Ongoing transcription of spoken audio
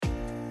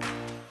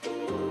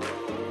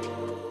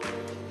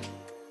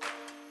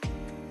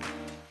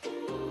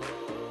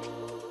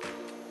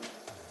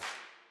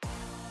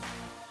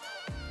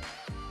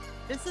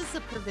This is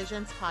the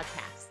Provisions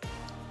Podcast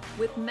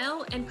with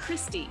Mel and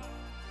Christy.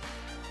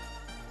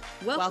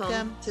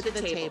 Welcome to the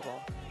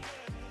table.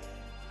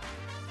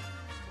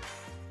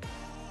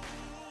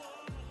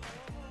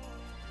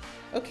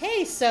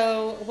 Okay,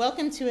 so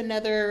welcome to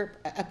another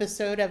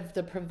episode of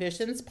the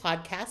Provisions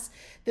Podcast.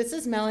 This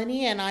is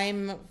Melanie, and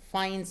I'm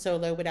flying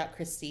solo without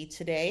Christy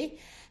today.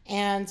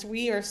 And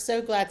we are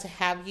so glad to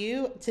have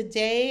you.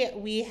 Today,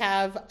 we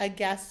have a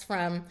guest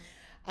from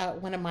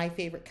one of my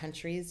favorite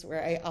countries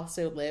where I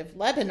also live,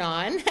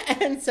 Lebanon.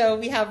 And so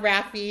we have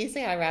Raffi.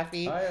 Say hi,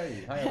 Raffi.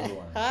 Hi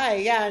everyone. Hi,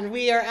 yeah, and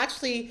we are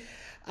actually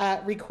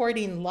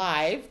recording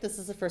live. This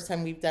is the first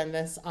time we've done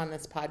this on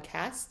this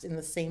podcast in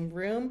the same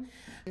room,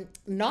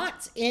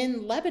 not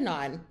in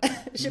Lebanon.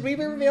 Should we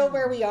reveal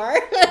where we are?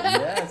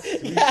 Yes,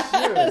 we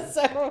should.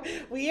 So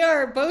we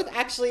are both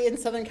actually in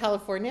Southern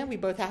California. We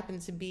both happen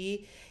to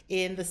be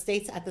in the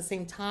States at the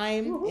same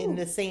time, in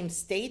the same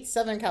state,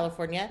 Southern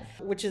California,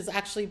 which is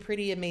actually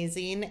pretty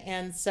amazing.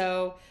 And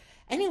so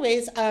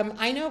anyways,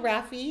 I know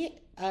Raffi.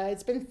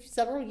 It's been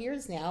several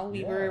years now.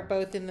 We were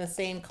both in the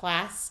same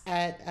class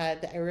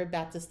at the Arab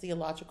Baptist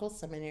Theological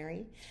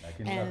Seminary. Back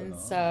in and Lebanon.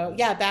 so,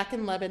 back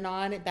in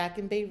Lebanon, back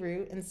in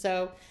Beirut. And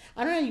so,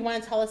 I don't know, you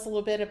want to tell us a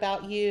little bit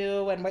about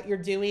you and what you're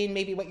doing,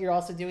 maybe what you're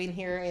also doing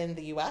here in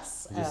the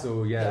U.S.?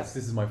 This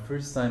is my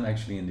first time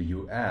actually in the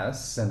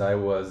U.S. and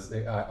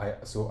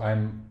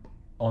I'm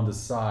on the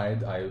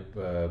side. I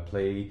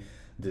play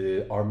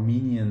the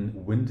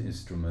Armenian wind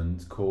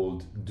instrument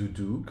called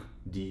duduk,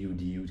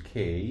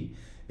 D-U-D-U-K.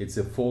 It's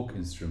a folk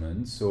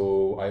instrument.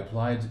 So I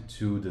applied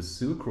to the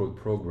Silk Road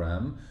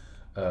program,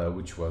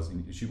 which was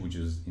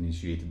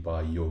initiated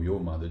by Yo-Yo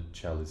Ma, the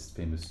cellist,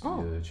 famous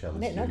cellist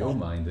Yo-Yo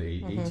Ma in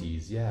the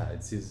 80s. Yeah,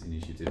 it's his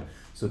initiative.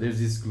 So there's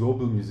this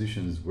global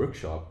musicians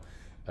workshop,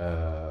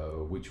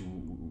 which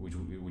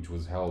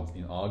was held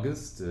in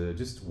August,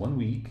 just 1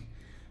 week.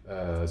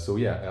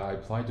 I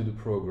applied to the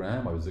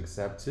program. I was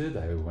accepted.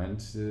 I went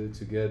to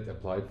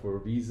applied for a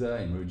visa,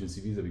 emergency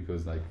visa,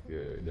 because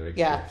they're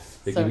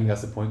giving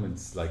us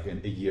appointments like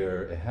a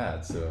year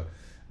ahead. So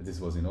this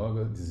was in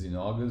August. This is in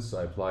August. So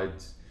I applied.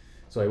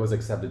 So I was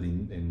accepted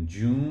in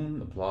June.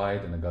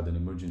 Applied and I got an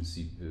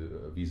emergency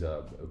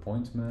visa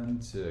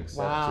appointment. Accepted.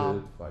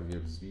 Wow. 5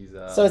 years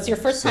visa. So it's your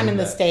first time in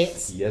the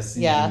States. Yes,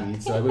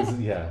 indeed. So I was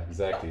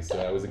exactly. So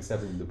I was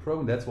accepted in the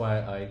program. That's why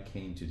I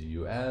came to the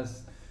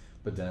U.S.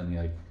 But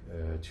then,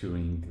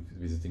 touring,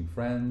 visiting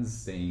friends,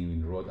 staying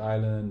in Rhode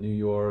Island, New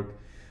York,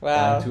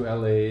 flying to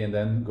LA, and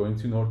then going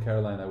to North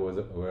Carolina,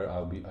 where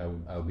I'll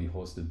be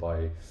hosted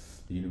by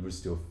the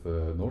University of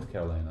North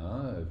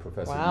Carolina. A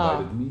professor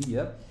invited me.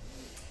 Yep.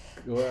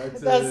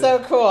 That's so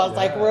cool. It's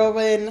like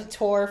whirlwind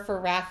tour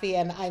for Raffi,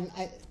 and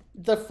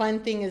the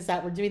fun thing is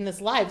that we're doing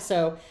this live,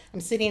 so I'm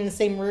sitting in the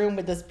same room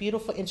with this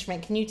beautiful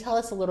instrument. Can you tell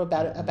us a little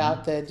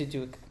about the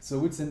duduk?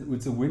 So it's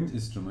a wind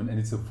instrument, and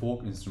it's a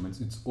folk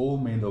instrument. It's all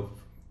made of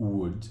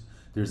wood.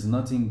 There's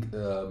nothing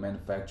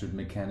manufactured,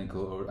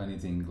 mechanical, or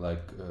anything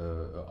like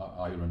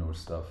iron or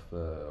stuff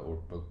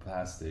or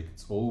plastic.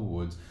 It's all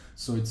wood.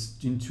 So it's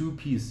in two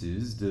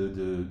pieces.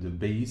 The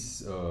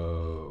base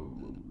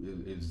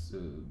is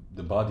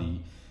the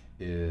body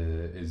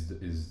is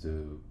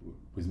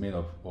made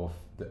of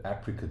the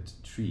apricot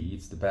tree.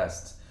 It's the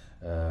best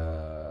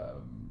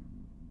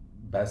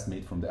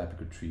made from the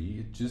apricot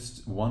tree. It's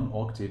just one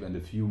octave and a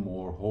few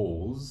more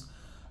holes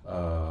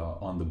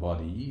on the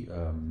body,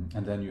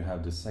 and then you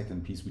have the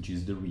second piece, which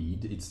is the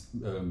reed. It's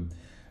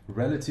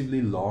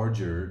relatively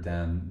larger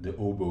than the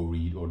oboe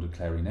reed or the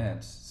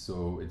clarinet.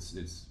 So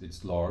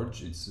it's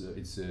large. It's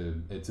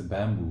a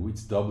bamboo.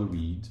 It's double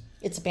reed.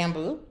 It's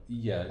bamboo?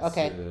 Yeah.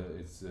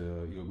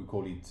 We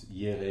call it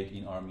yerek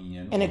in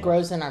Armenian. And it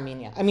grows in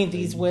Armenia. I mean,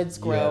 these woods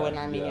grow in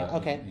Armenia. Yeah,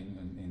 okay.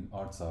 In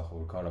Artsakh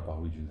or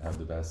Karabakh region have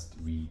the best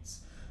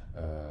reeds.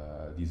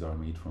 These are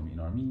made in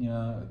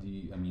Armenia.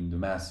 The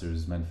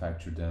masters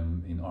manufacture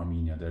them in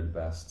Armenia. They're the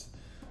best.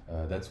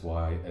 That's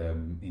why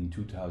in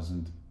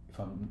 2000, if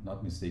I'm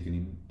not mistaken,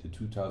 in the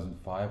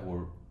 2005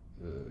 or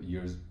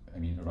years,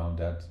 around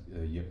that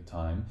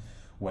time,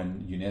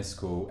 when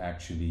UNESCO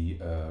actually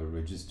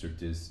registered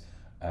this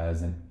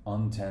as an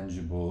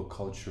intangible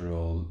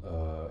cultural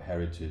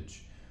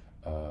heritage.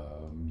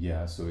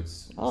 So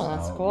it's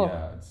that's cool.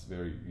 Yeah, it's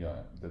very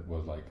that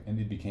was and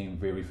it became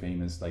very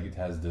famous. Like it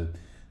has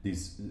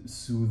this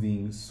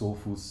soothing,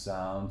 soulful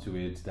sound to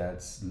it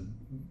that's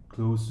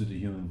close to the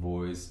human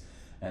voice.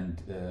 And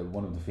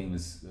one of the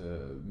famous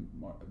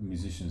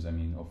musicians,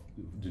 of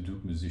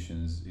duduk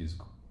musicians, is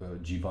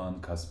Jivan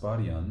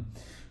Kasparian,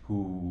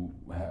 who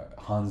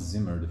Hans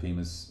Zimmer, the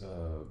famous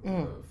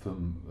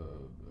film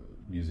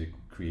music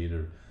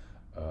creator,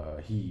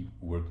 he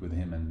worked with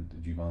him, and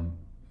Jivan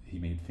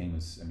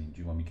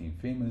Jivan became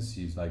famous.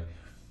 He's like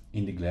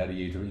in the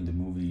Gladiator, in the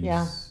movies.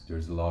 Yeah.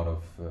 There's a lot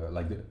of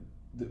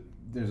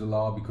there's a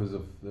lot because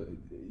of the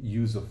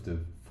use of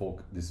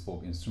this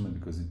folk instrument,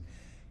 because it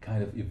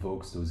kind of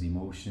evokes those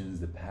emotions,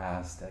 the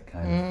past, that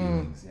kind of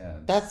feelings. Yeah,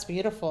 that's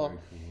beautiful.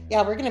 Cool,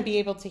 yeah, we're going to be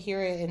able to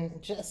hear it in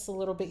just a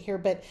little bit here,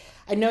 but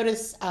I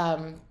noticed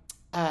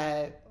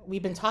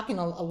we've been talking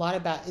a lot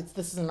about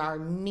this is an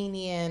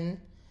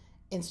Armenian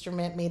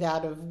instrument made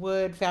out of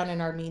wood found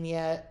in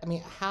Armenia. I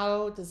mean,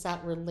 how does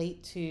that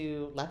relate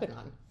to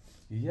Lebanon?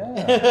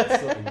 Yeah,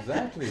 so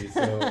exactly.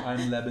 So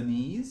I'm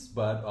Lebanese,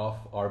 but of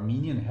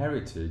Armenian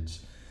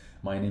heritage.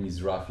 My name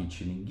is Raffi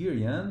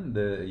Chilingirian.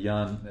 The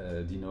Yan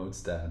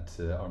denotes that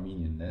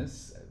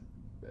Armenianness.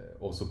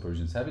 Also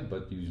Persians have it,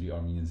 but usually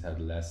Armenians have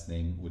the last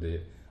name with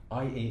a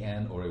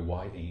IAN or a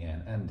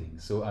YAN ending.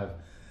 So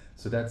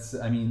that's,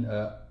 I mean,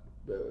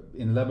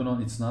 in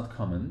Lebanon it's not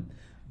common,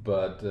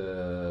 but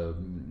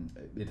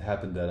it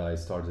happened that I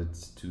started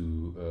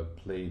to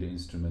play the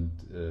instrument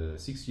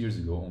 6 years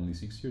ago, only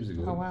 6 years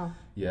ago. Oh wow!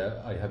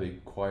 Yeah, I have a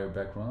choir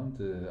background.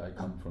 I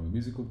come from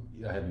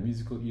I have a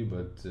musical ear,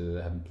 but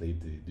I haven't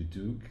played the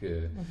duduk.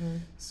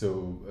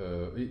 So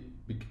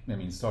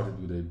it started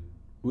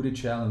with a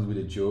challenge, with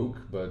a joke,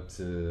 but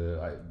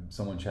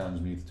someone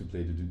challenged me to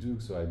play the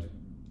duduk. So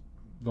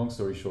long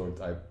story short,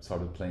 I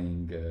started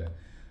playing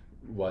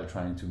while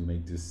trying to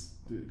make this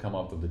come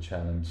out of the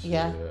challenge.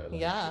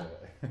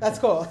 That's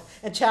cool.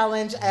 A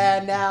challenge,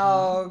 and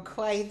now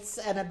quite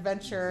an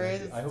adventure.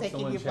 Exactly. I hope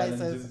taking you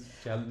places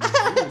challenges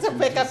to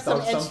pick up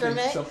some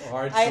instrument. Some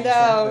art, I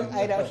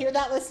know. Hear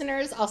that,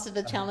 listeners? Also,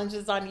 the challenge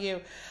is on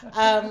you.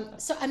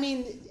 So, I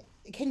mean,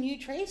 can you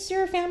trace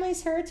your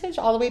family's heritage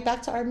all the way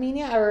back to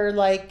Armenia, or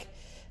like?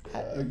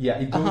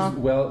 It goes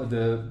well.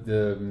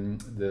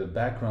 The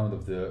background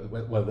of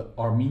the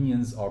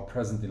Armenians are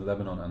present in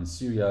Lebanon and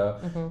Syria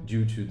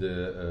due to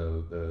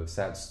the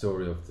sad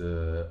story of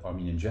the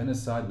Armenian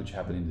genocide, which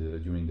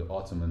happened during the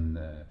Ottoman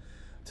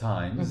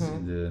times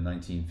in the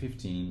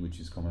 1915, which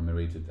is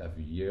commemorated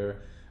every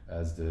year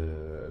as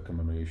the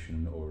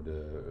commemoration or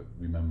the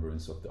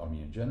remembrance of the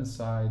Armenian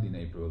genocide in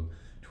April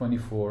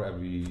 24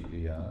 every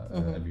year,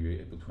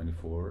 April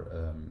 24.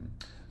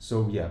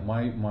 So yeah,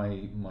 my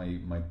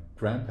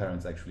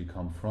grandparents actually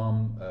come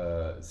from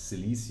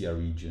Cilicia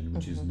region,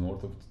 which is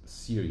north of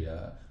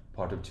Syria,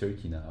 part of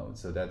Turkey now.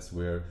 So that's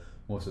where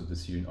most of the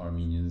Syrian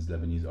Armenians,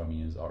 Lebanese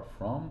Armenians are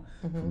from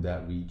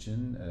that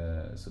region.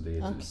 So they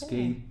had to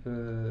escape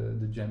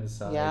the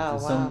genocide. Yeah,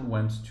 so some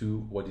went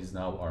to what is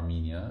now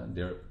Armenia.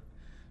 They're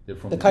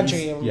from the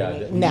country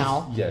east,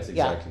 now. East, yes,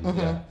 exactly.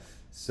 Yeah.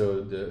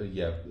 So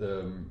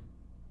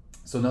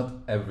so not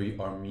every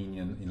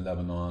Armenian in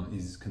Lebanon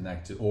is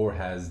connected or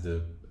has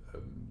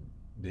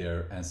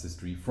their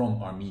ancestry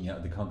from Armenia,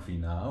 the country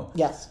now.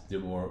 Yes. They're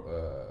more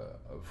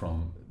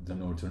from the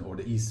northern or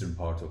the eastern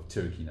part of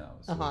Turkey now.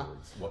 So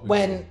it's what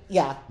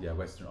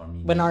Western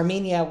Armenia. When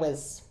Armenia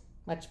was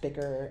much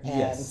bigger, and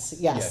yes,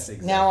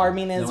 exactly. Now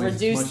Armenia is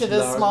reduced to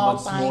this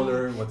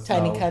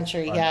tiny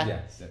country.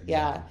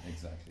 Exactly.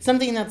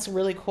 Something that's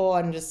really cool,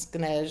 I'm just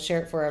going to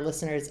share it for our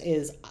listeners,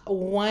 is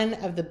one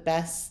of the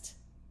best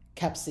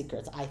kept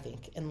secrets, I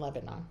think, in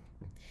Lebanon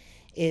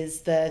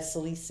is the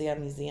Cilicia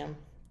Museum,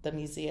 the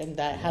museum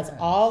that has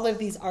all of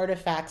these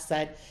artifacts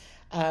that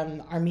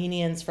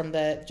Armenians from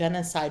the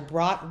genocide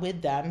brought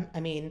with them. I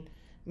mean,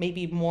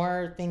 maybe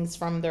more things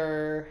from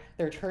their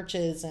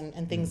churches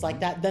and things like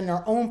that than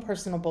their own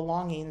personal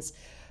belongings,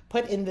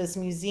 put in this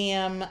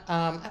museum.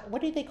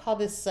 What do they call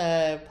this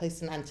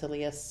place in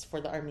Antilias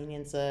for the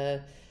Armenians?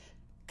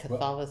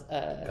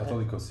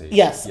 Catholicos.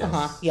 Yes.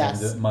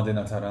 Yes. And the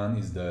Madenataran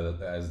is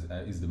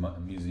the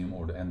museum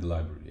and the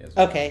library as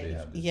well. Okay.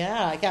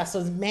 Yeah. So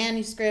there's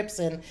manuscripts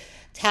and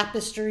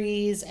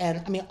tapestries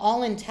and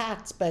all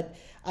intact, but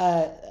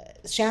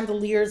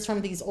chandeliers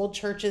from these old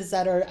churches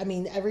that are,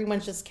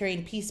 everyone's just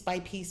carrying piece by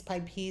piece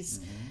by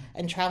piece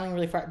and traveling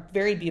really far.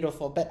 Very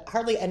beautiful, but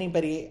hardly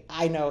anybody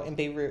I know in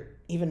Beirut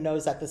even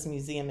knows that this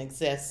museum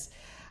exists.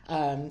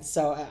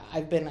 So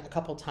I've been a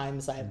couple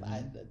times. I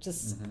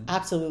just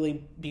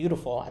absolutely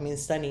beautiful.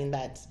 Stunning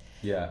that.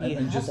 Yeah,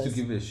 and just to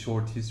give a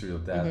short history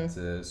of that,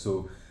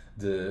 so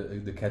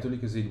the Catholic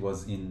Crusade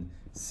was in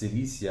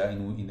Cilicia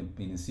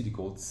in a city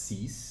called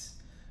Sis,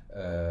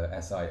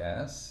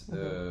 SIS.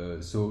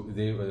 So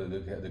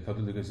the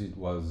Catholic Crusade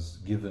was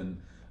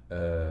given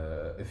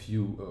a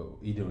few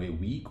either a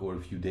week or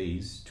a few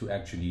days to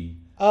actually.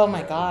 Oh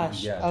my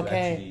gosh! To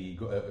actually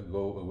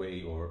go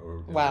away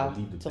or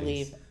leave the place.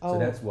 Leave. So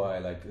that's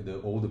why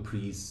all the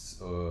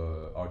priests,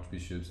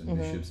 archbishops and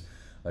bishops,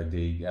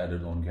 they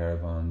gathered on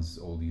caravans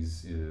all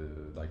these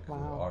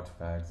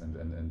artifacts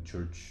and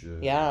church.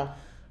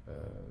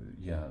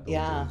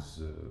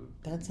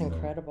 That's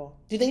incredible.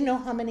 Do they know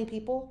how many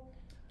people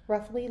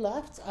roughly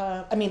left?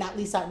 At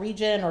least that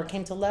region, or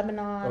came to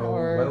Lebanon,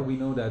 or. Well, we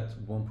know that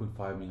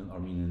 1.5 million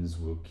Armenians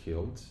were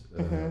killed.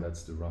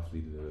 That's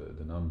roughly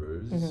the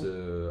numbers.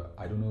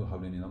 I don't know how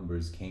many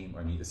numbers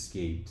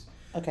escaped.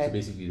 Okay. So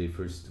basically, they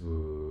first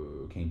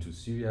came to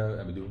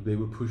Syria. They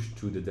were pushed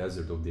to the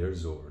desert of Deir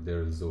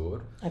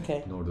Zor,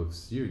 north of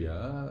Syria,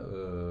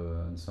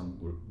 and some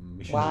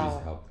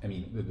missionaries helped.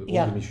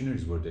 All the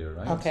missionaries were there,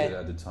 right? Okay.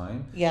 At the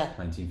time,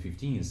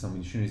 1915, some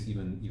missionaries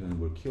even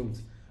were killed.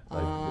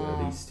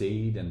 They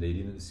stayed and they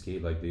didn't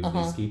escape. They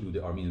escaped with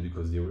the Armenians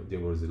because there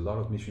was a lot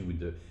of mission with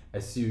the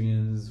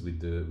Assyrians, with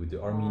the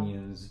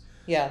Armenians.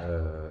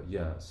 Yeah.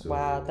 Yeah. So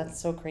Wow, that's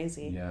so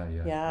crazy. yeah,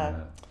 yeah, Yeah.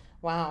 yeah.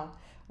 Wow.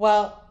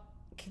 Well,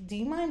 do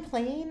you mind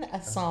playing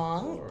a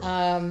song? course.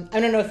 I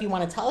don't know if you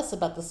want to tell us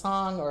about the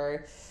song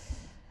or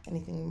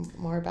anything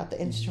more about the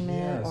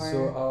instrument Yeah, or. so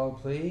I'll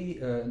play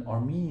an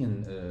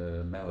Armenian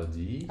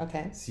melody,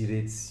 Okay.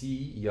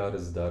 Siretsi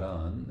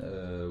Yarızdaran,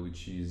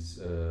 which is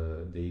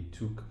they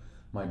took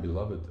my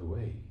beloved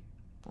away.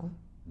 Oh.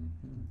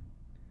 Mhm.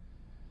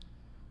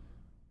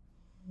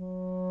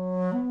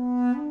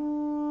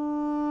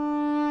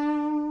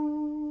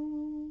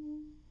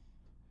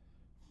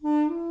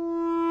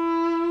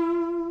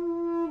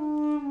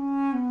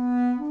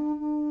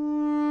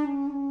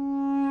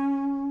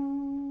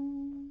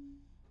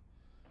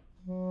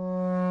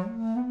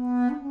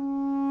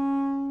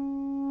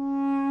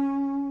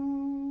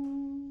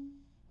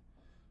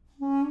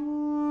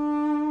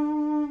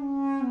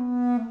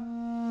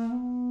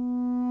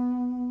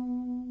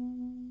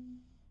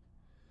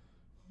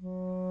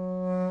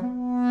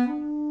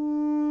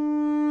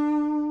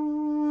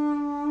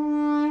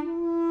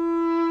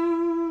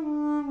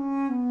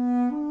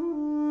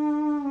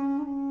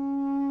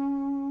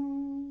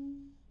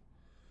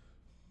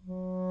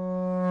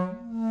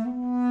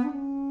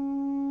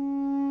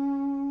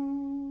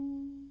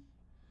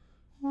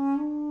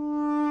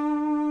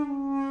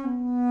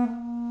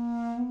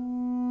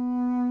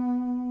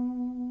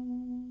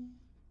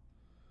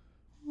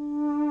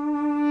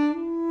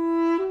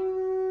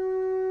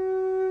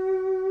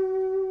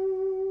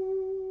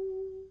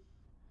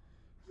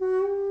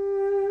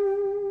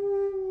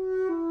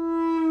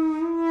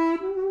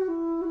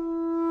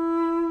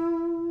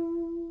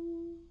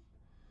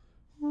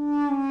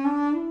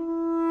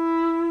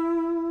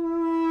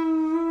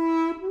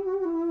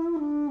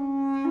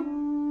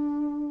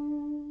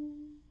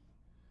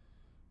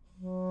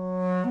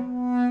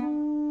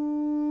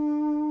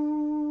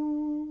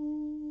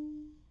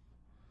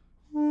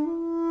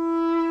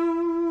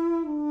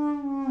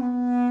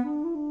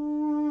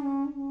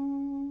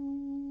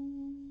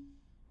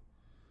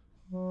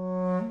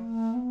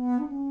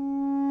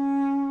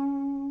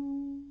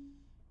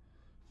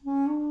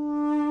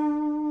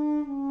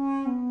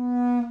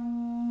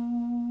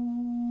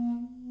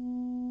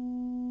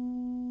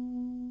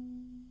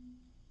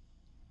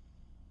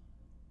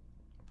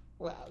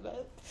 Wow,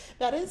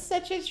 that is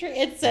such a treat.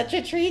 It's such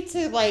a treat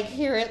to like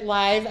hear it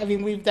live. I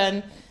mean, we've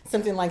done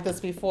something like this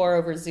before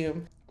over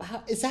Zoom.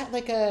 Is that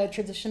like a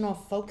traditional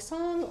folk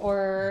song,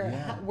 or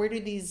Yeah. where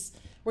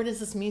does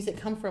this music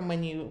come from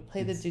when you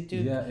play the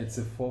duduk? Yeah, it's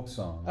a folk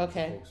song.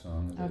 Okay. It's a folk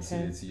song.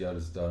 Okay. It's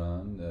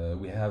Yarızdaran.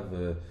 We have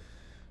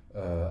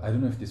I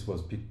don't know if this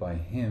was picked by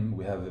him.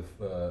 We have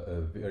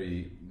a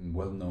very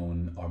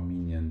well-known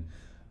Armenian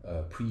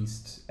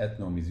priest,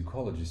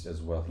 ethnomusicologist as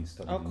well. He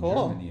studied in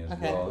cool. Germany as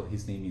Okay. well.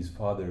 His name is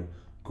Father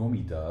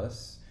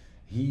Gomidas.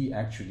 He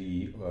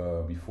actually,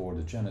 before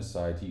the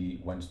genocide, he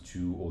went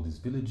to all these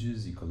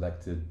villages. He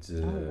collected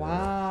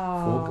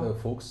wow.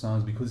 folk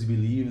songs because he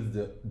believed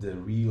the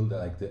real,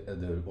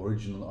 the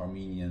original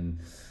Armenian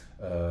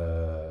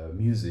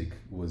music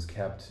was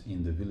kept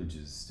in the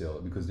villages still,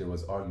 because there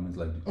was argument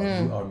like do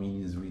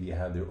Armenians really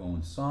have their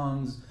own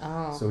songs.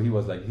 Oh. So he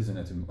was like, he's an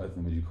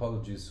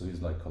ethnomusicologist, so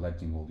he's like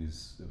collecting all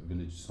these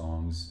village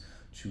songs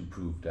to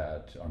prove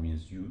that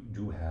Armenians you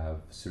do have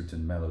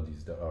certain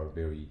melodies that are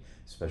very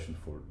special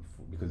for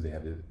because they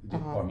have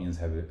Armenians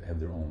have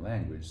their own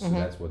language. So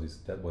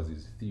that was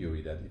his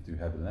theory, that if you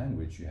have a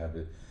language, you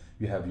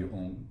have your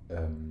own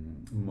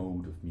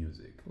mode of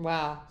music.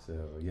 Wow. So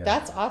yeah,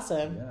 That's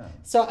awesome. Yeah.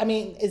 So I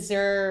mean, is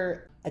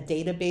there a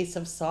database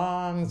of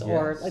songs,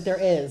 or Yes. like there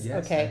is?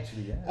 Yes, okay.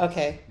 actually, yes.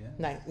 Okay. Yeah.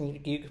 Nice.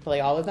 You could play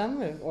all of them,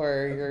 or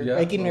you're Yeah,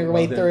 making your well,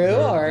 way through,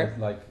 or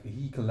like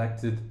he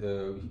collected.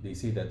 They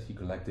say that he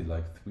collected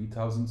like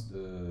 3,000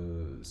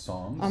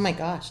 songs. oh my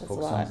gosh, that's a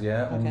Folk lot. songs,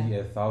 yeah. Okay. Only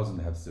 1,000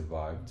 have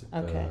survived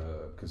Okay.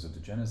 because of the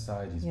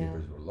genocide. His Yeah.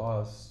 papers were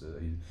lost.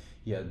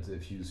 He had a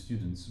few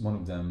students. One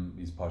of them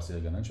is Parsel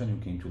Ganachan, who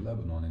came to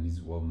Lebanon, and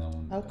he's well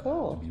known Oh,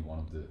 cool. to be one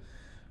of the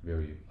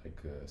very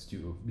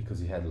because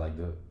he had like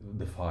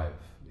the five.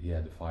 He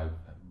had the five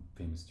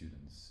famous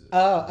students.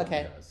 Oh, that he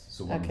okay. has.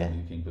 So one Okay. of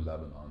them he came to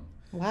Lebanon,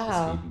 Wow.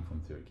 escaping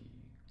from Turkey.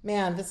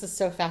 Man, this is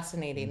so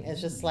fascinating. It's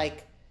just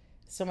like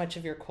so much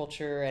of your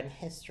culture and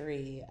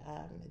history,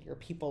 your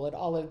people, and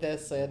all of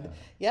this. And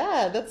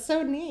yeah, that's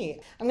so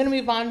neat. I'm going to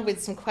move on with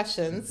some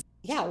questions.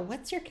 Yeah,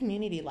 what's your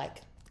community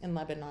like in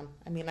Lebanon?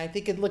 I mean, I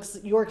think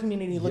your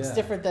community looks Yeah.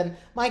 different than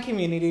my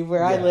community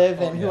where I Yeah. live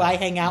Oh, and who yeah. I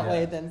hang out Yeah.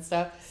 with and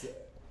stuff.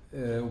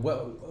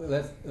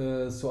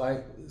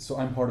 So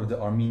I'm part of the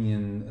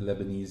Armenian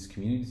Lebanese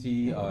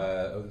community.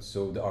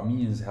 So the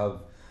Armenians have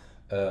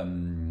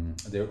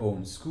their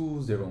own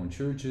schools, their own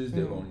churches,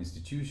 their own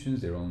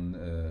institutions, their own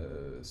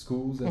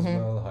schools as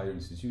well, higher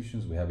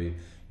institutions. We have a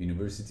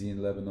university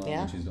in Lebanon,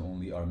 Yeah. which is the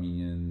only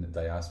Armenian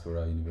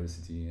diaspora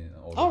university. In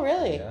all Oh, of-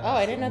 really? Yeah, Oh,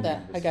 I it's didn't the know only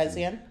that.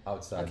 university Hagazian?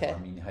 outside Okay.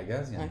 Armenia.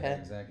 Hagazian, Okay.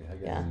 yeah, exactly.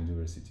 Hagazian Yeah.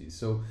 University.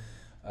 So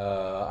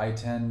I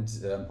attend,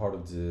 I'm part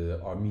of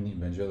the Armenian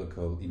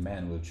Evangelical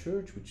Emmanuel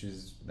Church, which is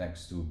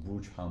next to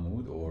Burj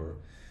Hamud, or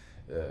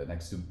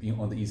next to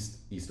on the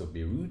east of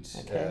Beirut.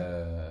 Okay.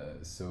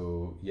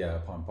 So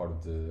yeah, I'm part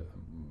of the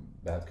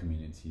that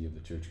community, of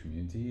the church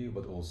community,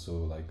 but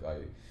also like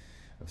I've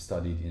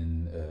studied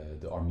in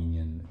the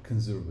Armenian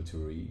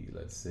Conservatory,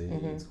 let's say.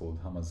 It's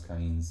called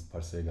Hamazkain's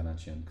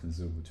Parseganatian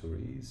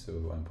Conservatory,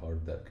 so I'm part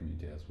of that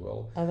community as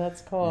well. Oh,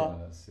 that's cool.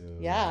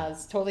 Yeah, so,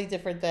 it's totally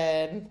different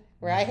than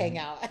where I hang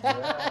out.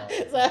 Yeah.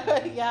 So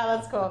yeah,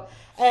 that's cool.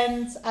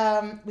 And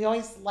we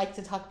always like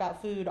to talk about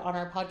food on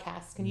our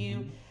podcast. Can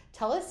you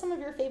tell us some of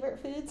your favorite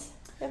foods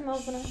in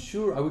Lebanon?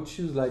 Sure, I would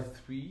choose like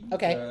 3.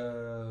 Okay.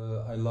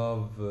 I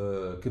love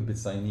kibbit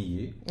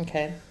sainiye.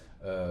 Okay.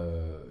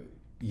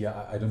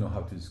 Yeah, I don't know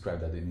how to describe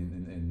that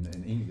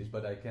in English,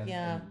 but I can.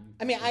 Yeah,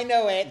 I mean, I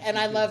know it and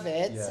I love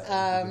it.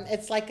 Yeah,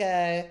 it's like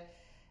a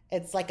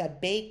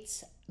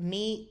baked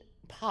meat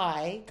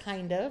pie,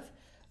 kind of,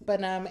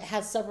 but it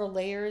has several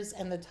layers,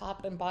 and the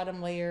top and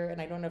bottom layer,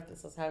 and I don't know if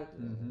this is how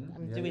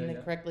I'm doing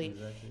it correctly,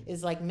 exactly.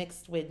 is like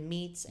mixed with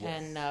meat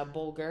and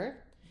bulgur,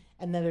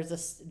 and then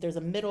there's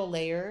a middle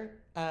layer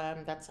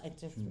that's I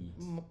think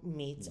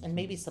meat and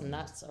maybe some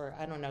nuts, or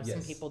I don't know.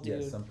 Some people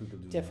do some people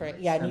do different.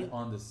 nuts. Yeah, and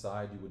on the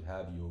side you would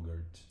have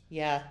yogurt.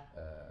 Yeah,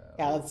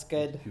 that's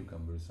good.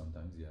 Cucumbers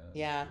sometimes.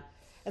 Yeah.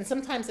 And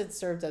sometimes it's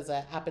served as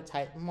an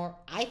appetizer.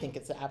 I think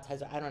it's an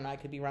appetizer. I don't know. I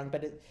could be wrong.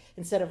 But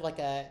instead of like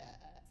a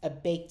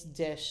baked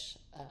dish,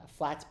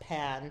 flat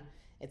pan,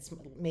 it's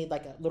made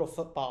like little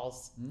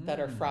footballs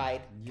that are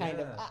fried, kind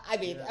of.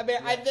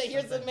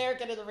 Here's the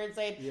American in the room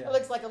saying it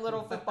looks like a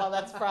little football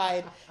that's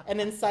fried,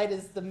 and inside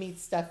is the meat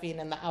stuffing,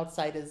 and the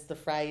outside is the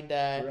fried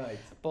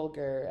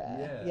bulgur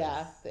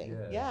thing.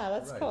 Yes, yeah,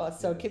 that's cool.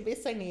 So kibbeh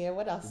sainiye,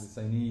 what else? Kibbeh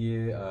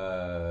sainiye,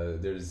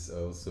 there's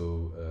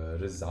also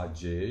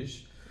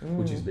rezajej,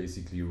 which is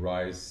basically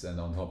rice, and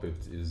on top of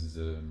it is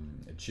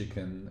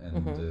chicken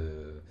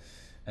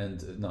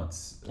and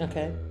nuts.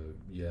 Okay.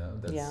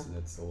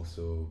 That's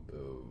also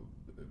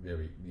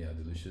very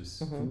delicious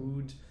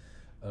food.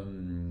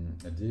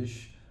 A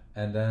dish.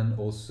 And then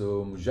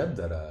also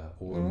mujaddara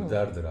or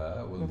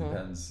mudardara. Well, it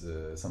depends.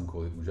 Some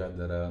call it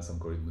mujaddara, some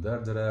call it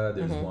mudardara.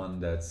 There's one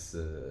that's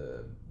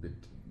a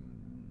bit,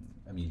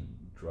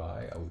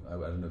 dry.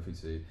 I don't know if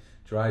it's a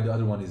dry. The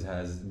other one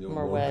has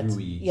more wet.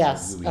 gooey.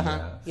 Yes. Gooey,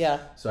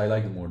 So I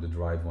like the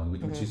dried one,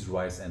 which is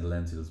rice and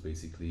lentils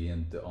basically,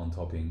 and on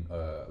topping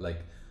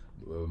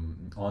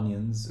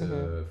onions,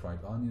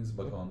 fried onions,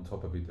 but on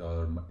top of it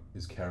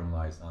is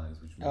caramelized onions,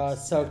 which makes, good.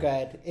 It's so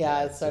good.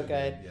 Yeah, it's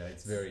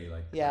very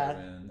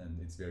Karen, and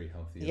it's very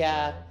healthy.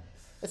 Yeah,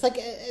 it's like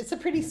it's a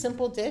pretty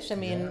simple dish. I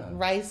mean,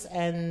 rice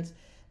and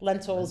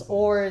lentils,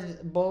 or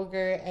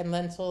bulgur and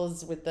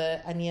lentils with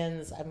the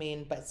onions. I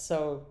mean, but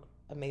so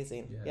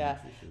amazing. Yeah.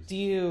 Do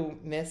you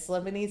miss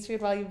Lebanese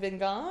food while you've been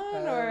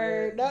gone,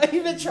 or no?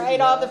 You've been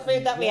trying all the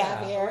food that we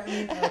have here.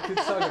 I could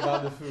talk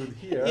about the food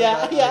here.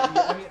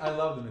 I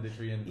love the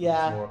Mediterranean food.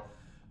 It's more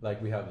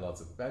like we have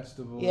lots of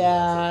vegetables,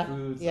 lots of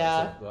fruits,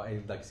 I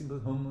like simple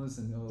hummus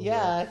and all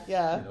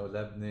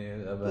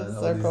Lebanon,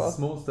 all these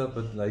small stuff,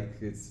 but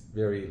it's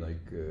very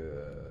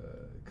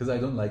because I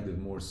don't like the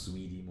more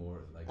sweety,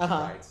 more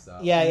fried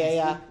stuff.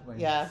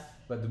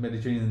 But the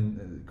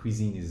Mediterranean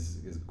cuisine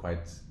is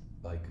quite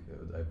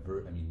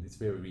it's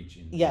very rich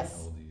in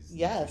all these.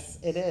 Yes,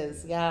 it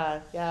is.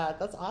 Yeah,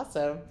 that's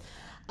awesome.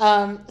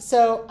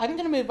 So I'm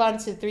going to move on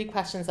to 3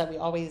 questions that we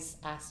always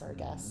ask our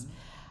guests.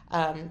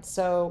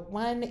 So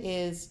one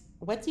is,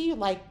 what do you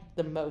like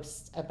the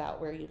most about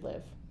where you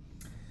live?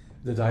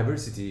 The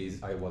diversity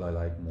is what I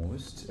like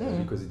most,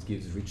 because it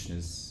gives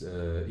richness,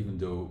 even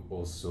though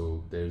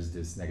also there's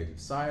this negative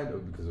side, or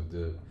because of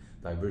the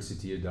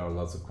diversity, there are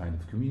lots of kind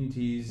of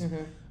communities.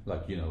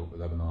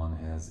 Lebanon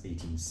has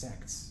 18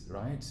 sects,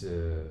 right?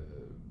 The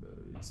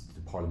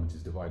parliament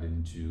is divided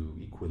into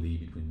equally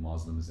between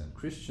Muslims and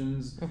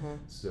Christians.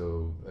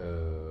 So,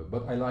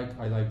 but I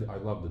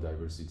love the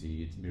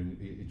diversity. It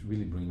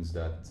really brings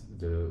that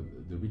the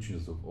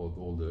richness of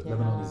all the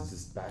Lebanon is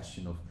this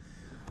bastion of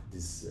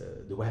this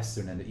the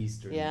Western and the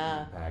Eastern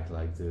impact.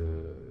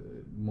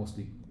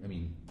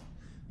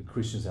 The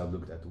Christians have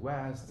looked at the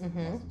West, the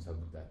Muslims have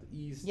looked at the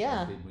East.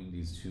 And they bring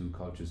these two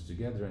cultures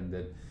together, and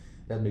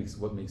that makes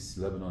what makes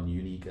Lebanon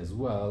unique as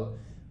well.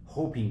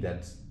 Hoping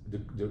that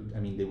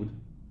they would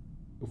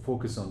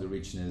focus on the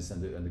richness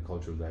and the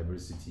cultural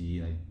diversity,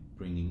 and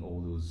bringing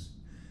all those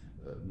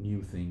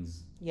new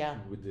things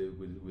with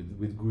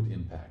good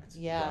impact,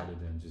 rather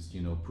than just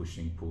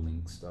pushing,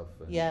 pulling stuff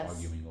and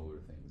arguing over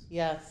things.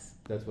 Yes,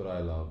 that's what I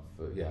love.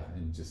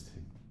 And just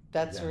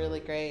that's really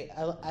great.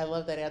 I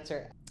love that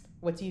answer.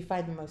 What do you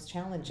find the most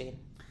challenging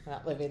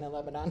about living in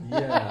Lebanon?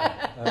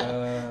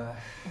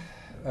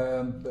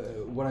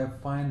 What I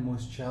find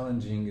most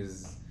challenging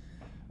is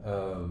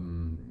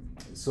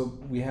so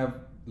we have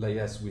the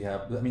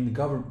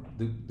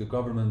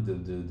government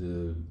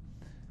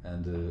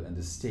and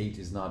the state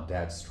is not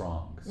that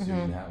strong. So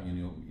you have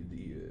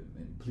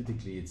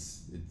politically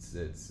it's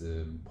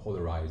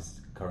polarized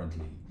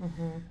currently.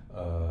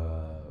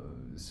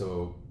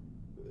 So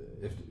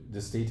if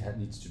the state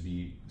needs to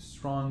be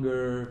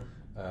stronger,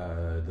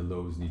 The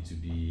laws need to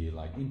be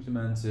like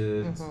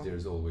implemented.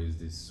 There's always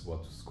this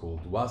what's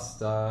called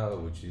wasta,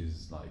 which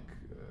is like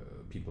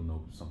people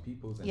know some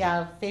peoples. And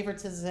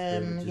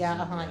favoritism.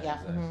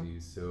 Exactly.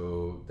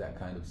 So that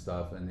kind of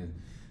stuff, and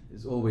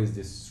there's always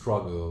this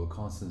struggle,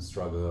 constant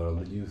struggle.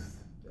 The youth,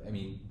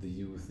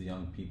 the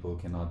young people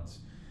cannot.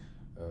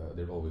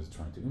 They're always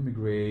trying to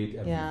immigrate.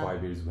 Every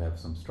 5 years we have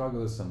some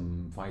struggles,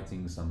 some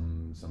fighting,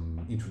 some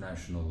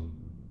international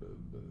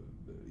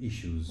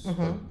issues.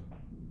 But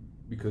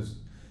because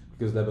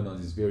Lebanon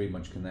is very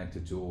much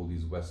connected to all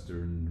these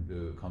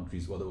Western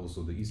countries, but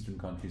also the Eastern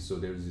countries. So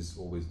there's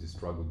always this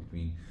struggle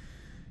between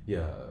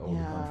all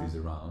the countries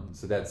around.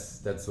 So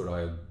that's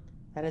what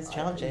that is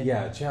challenging.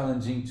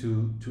 Challenging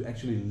to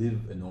actually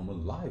live a normal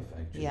life,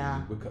 actually.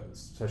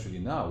 Because, especially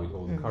now with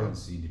all the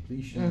currency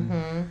depletion,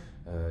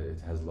 it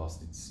has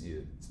lost its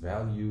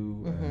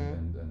value,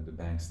 and the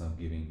banks not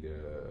giving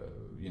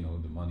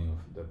the money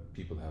that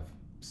people have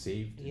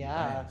saved. In the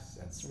banks.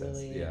 That's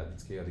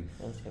chaotic.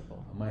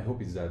 My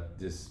hope is that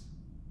this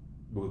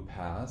will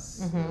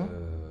pass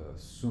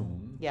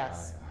soon.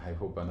 Yes. I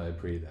hope and I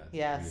pray that.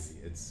 Yes.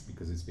 Really. It's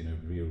because it's been a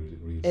real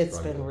it's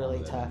been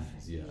really tough.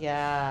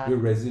 We're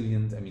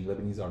resilient. I mean,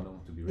 Lebanese are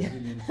known to be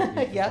resilient.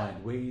 To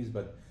find ways,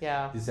 but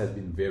this has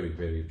been very,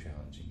 very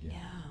challenging.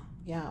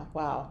 Yeah.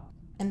 Wow.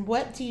 And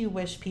what do you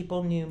wish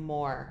people knew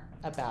more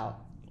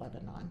about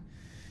Lebanon?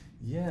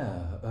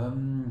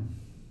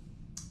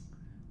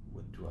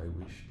 What do I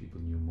wish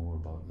people knew more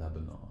about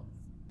Lebanon?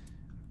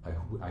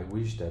 I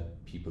wish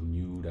that people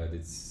knew that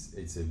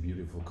it's a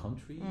beautiful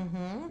country.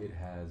 It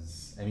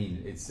has,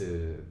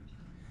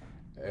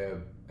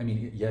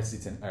 yes,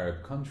 it's an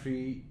Arab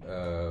country,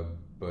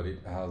 but it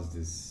has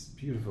this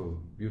beautiful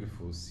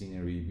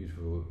scenery,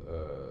 beautiful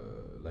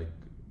like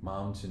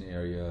mountain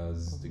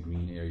areas, the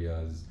green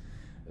areas.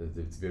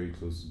 It's very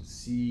close to the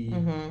sea.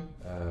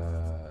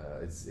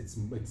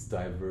 It's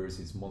diverse.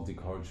 It's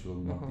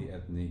multicultural,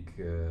 multi-ethnic.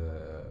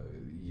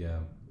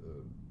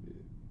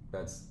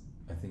 That's,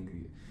 I think,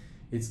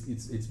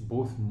 it's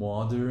both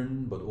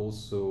modern but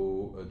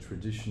also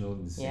traditional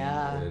in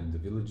the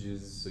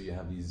villages. So you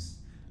have these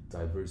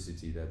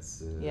diversity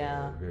that's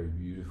very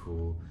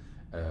beautiful.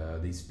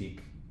 They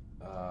speak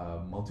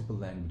multiple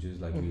languages.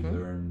 Like we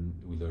learn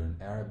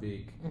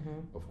Arabic.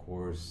 Of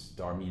course,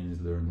 the Armenians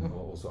learn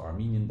also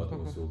Armenian, but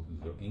also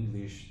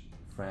English,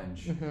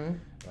 French.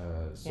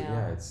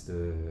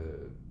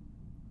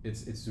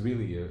 It's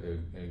really a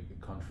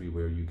country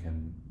where you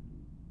can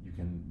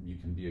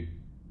be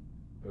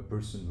a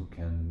person who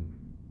can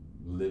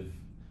live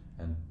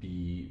and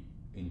be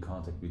in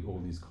contact with all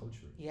these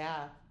cultures.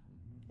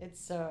 It's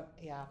so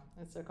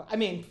cool. I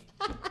mean,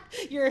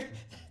 you're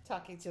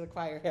talking to the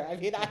choir here. I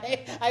mean,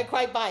 I'm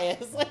quite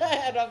biased,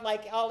 and I'm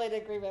like all in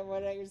agreement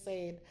with what you're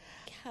saying.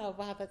 Yeah,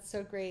 wow, that's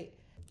so great.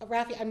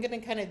 Raffi, I'm going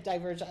to kind of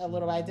diverge a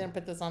little bit. I didn't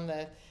put this on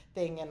the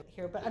thing in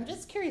here, but I'm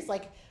just curious,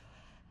 like,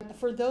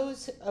 for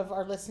those of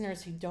our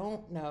listeners who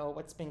don't know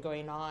what's been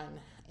going on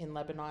in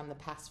Lebanon the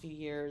past few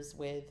years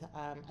with,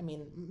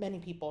 many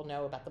people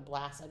know about the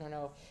blast. I don't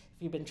know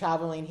if you've been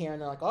traveling here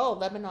and they're like, oh,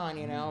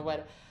 Lebanon,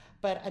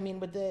 but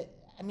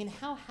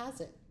how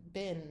has it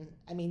been?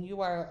 I mean,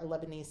 you are a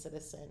Lebanese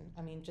citizen.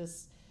 I mean,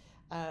 just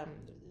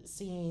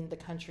seeing the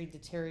country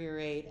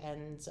deteriorate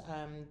and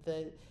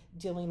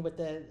dealing with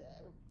the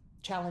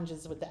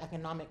challenges with the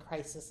economic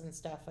crisis and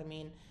stuff. I'm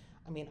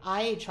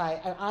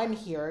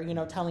here,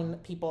 telling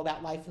people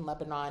about life in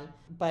Lebanon,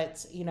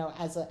 but,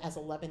 as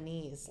a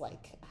Lebanese,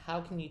 like,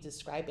 how can you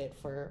describe it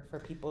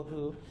for people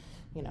who,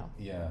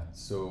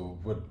 So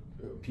what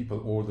people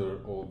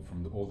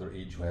from the older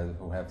age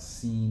who have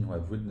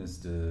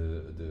witnessed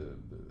the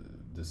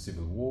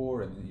civil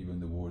war and even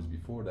the wars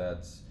before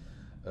that,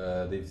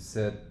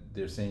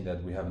 they're saying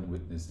that we haven't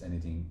witnessed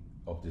anything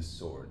of this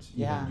sort.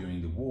 Even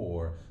during the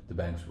war, the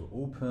banks were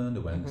open,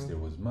 the banks there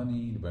was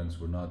money, the banks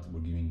were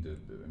giving the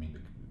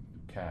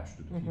cash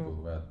to the people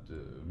who had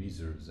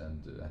reserves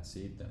and had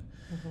saved them.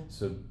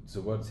 So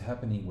what's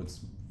happening, what's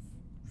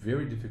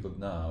very difficult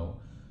now,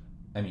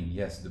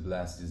 yes, the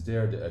blast is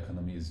there, the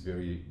economy is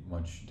very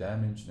much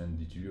damaged and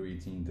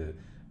deteriorating.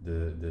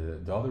 The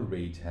dollar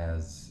rate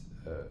has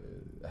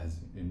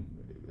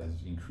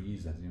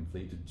increased, has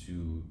inflated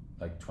to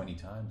like 20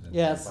 times and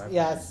 25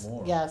 times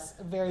more. Yes,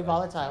 very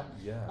volatile.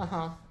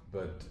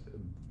 But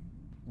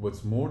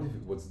what's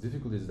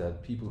difficult is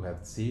that people who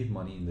have saved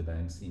money in the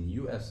banks in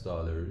US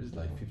dollars,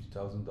 like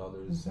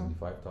 $50,000,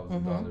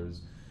 $75,000,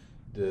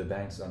 the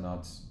banks are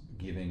not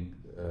giving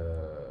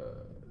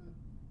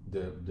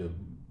the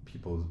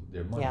people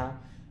their money.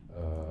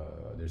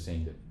 They're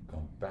saying that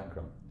gone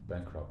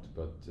bankrupt,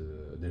 but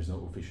there's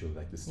no official,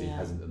 like the state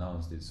hasn't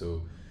announced it.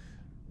 So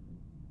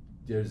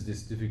there's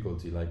this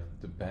difficulty, like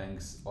the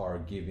banks are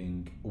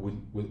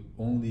will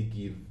only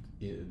give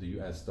the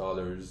US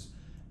dollars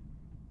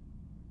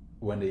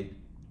when they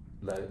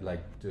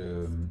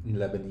in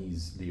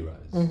Lebanese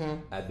liras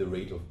at the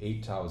rate of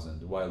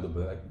 8,000, while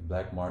the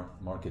black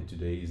market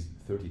today is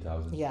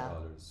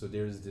 $30,000. So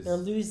there's this. They're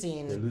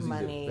losing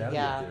money. The value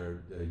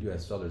of their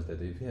U.S. dollars that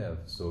they have.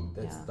 So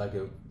that's like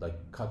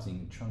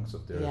cutting chunks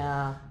of their.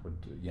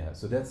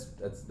 So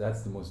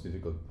that's the most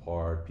difficult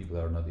part. People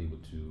are not able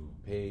to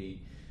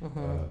pay.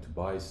 To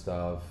buy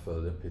stuff,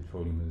 the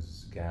petroleum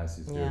gas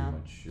is very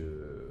much,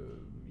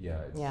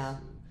 it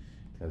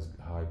has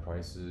high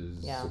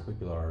prices. So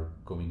people are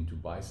going to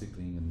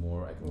bicycling and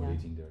more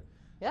accommodating their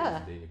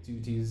day-to-day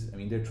activities. I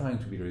mean, they're trying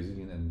to be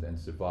resilient and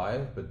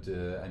survive, but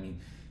I mean,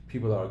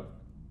 people are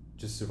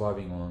just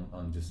surviving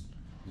on just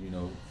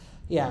the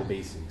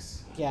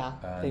basics.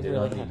 And they're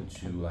not able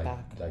to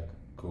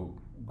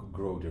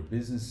grow their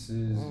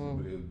businesses,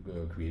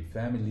 create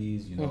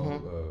families,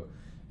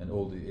 and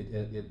all the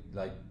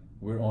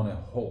we're on a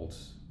halt.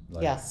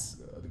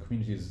 The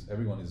communities,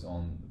 everyone is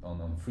on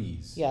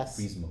freeze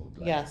mode.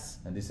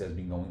 And this has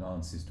been going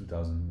on since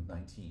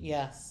 2019.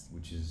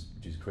 Which is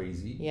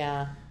crazy.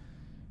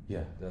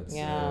 That's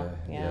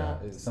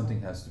something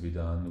has to be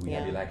done. We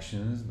had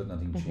elections, but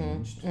nothing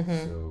changed.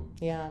 So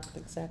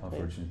exactly.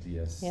 Unfortunately,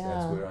 that's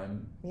where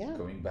I'm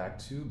going back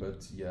to.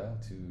 But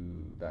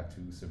back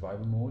to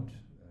survival mode.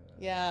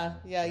 You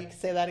can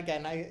say that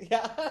again.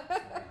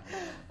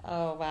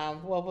 Oh wow.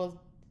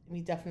 Well, we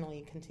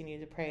definitely continue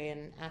to pray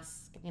and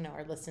ask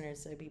our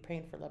listeners to be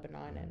praying for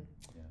Lebanon and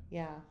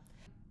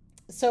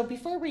So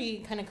before we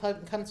kind of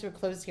come to a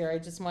close here, I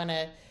just want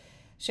to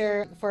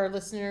share for our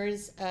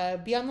listeners,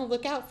 be on the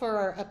lookout for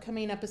our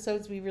upcoming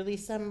episodes. We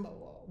release them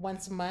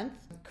once a month.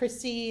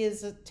 Christy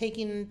is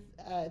taking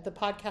the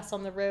podcast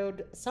on the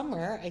road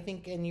somewhere, I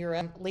think in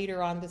Europe,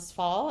 later on this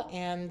fall.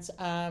 And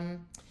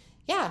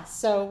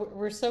so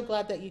we're so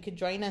glad that you could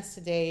join us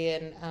today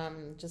and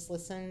just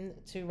listen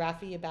to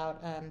Raffi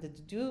about the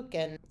Duduk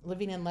and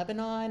living in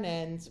Lebanon.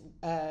 And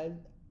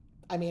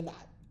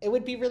it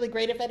would be really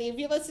great if any of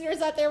you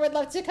listeners out there would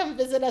love to come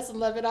visit us in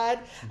Lebanon.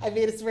 I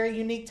mean, it's a very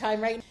unique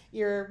time right now.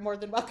 You're more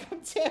than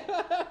welcome to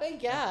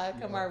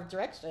come our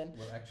direction.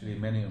 Well, actually,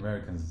 many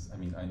Americans,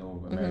 I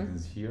know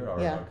Americans here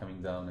are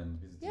coming down and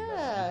visiting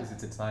Lebanon because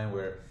it's a time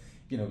where,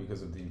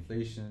 because of the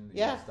inflation,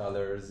 the US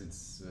dollars,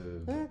 it's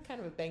kind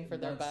of a bang for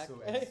their buck.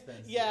 So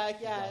expensive.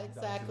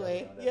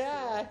 Exactly.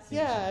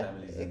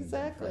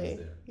 Exactly.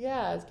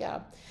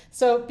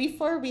 So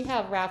before we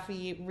have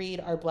Raffi read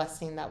our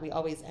blessing that we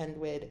always end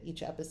with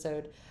each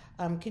episode,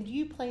 could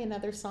you play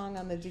another song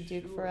on the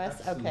Duduk for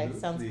us? Absolutely. Okay,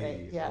 sounds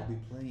great. I'll be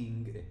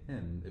playing a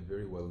hymn, a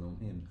very well-known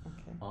hymn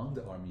on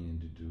the Armenian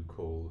Duduk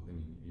called,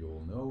 you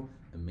all know,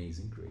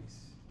 Amazing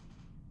Grace.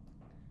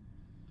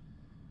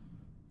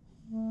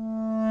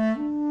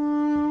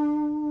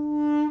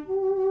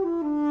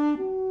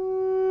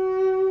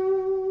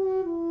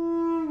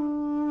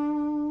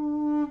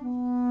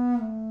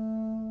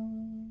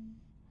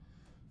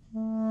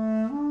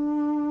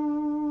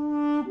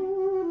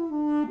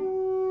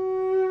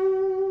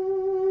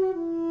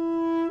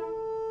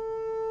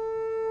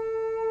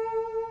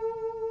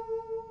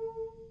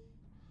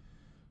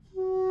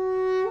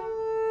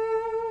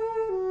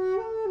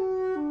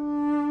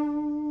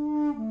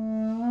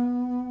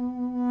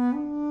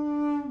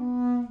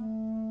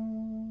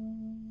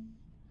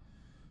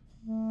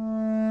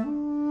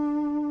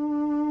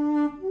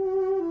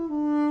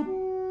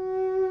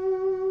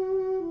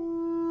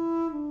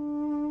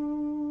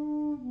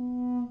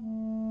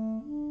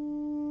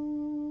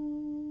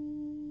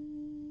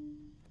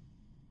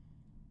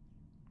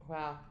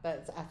 Wow,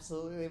 that's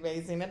absolutely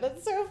amazing. And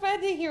it's so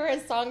fun to hear a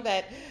song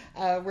that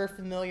we're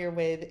familiar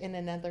with in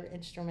another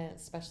instrument,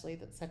 especially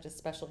that's such a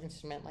special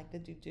instrument like the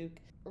duduk.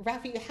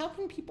 Raffi, how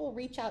can people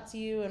reach out to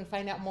you and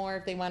find out more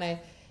if they want to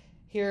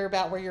hear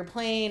about where you're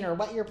playing or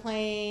what you're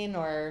playing,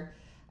 or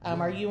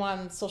are you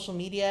on social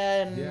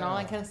media and all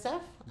that kind of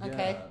stuff?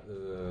 Okay.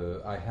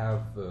 I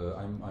have,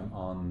 I'm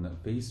on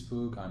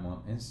Facebook, I'm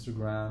on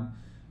Instagram.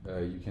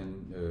 You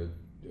can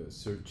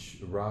search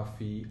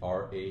Raffi,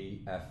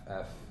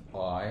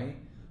 RAFFI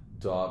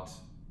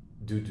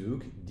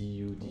 .duduk,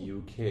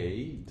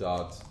 DUDUK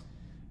dot,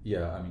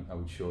 I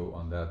would show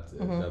on that,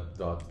 that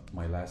dot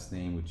my last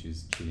name, which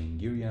is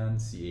Chilingirian,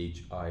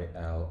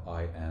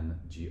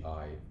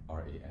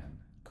 CHILINGIRAN.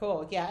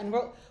 Cool, yeah, and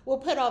we'll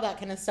put all that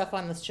kind of stuff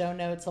on the show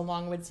notes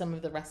along with some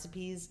of the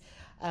recipes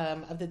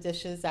of the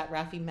dishes that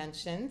Raffi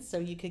mentioned, so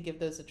you could give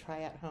those a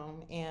try at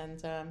home.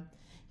 And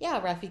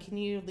Raffi, can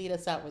you lead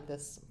us out with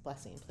this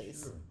blessing,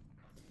 please? Sure.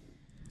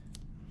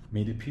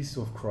 May the peace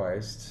of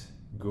Christ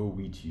go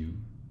with you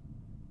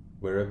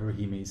wherever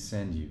he may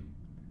send you.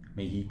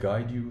 May he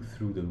guide you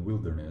through the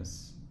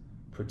wilderness,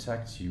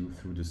 protect you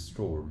through the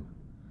storm.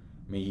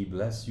 May he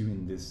bless you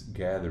in this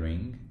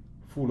gathering,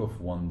 full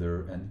of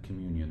wonder and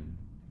communion.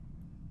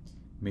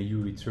 May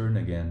you return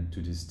again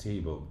to this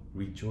table,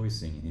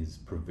 rejoicing in his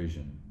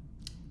provision.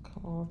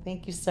 Cool.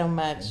 Thank you so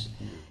much.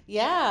 Thank you.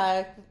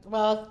 Yeah.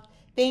 Well,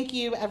 thank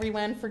you,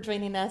 everyone, for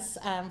joining us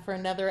for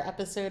another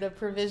episode of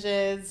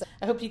Provisions.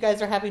 I hope you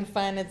guys are having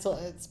fun.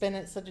 It's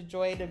been such a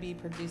joy to be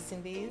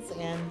producing these,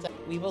 and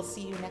we will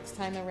see you next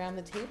time around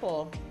the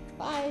table.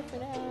 Bye for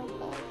now.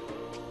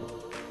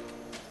 Bye.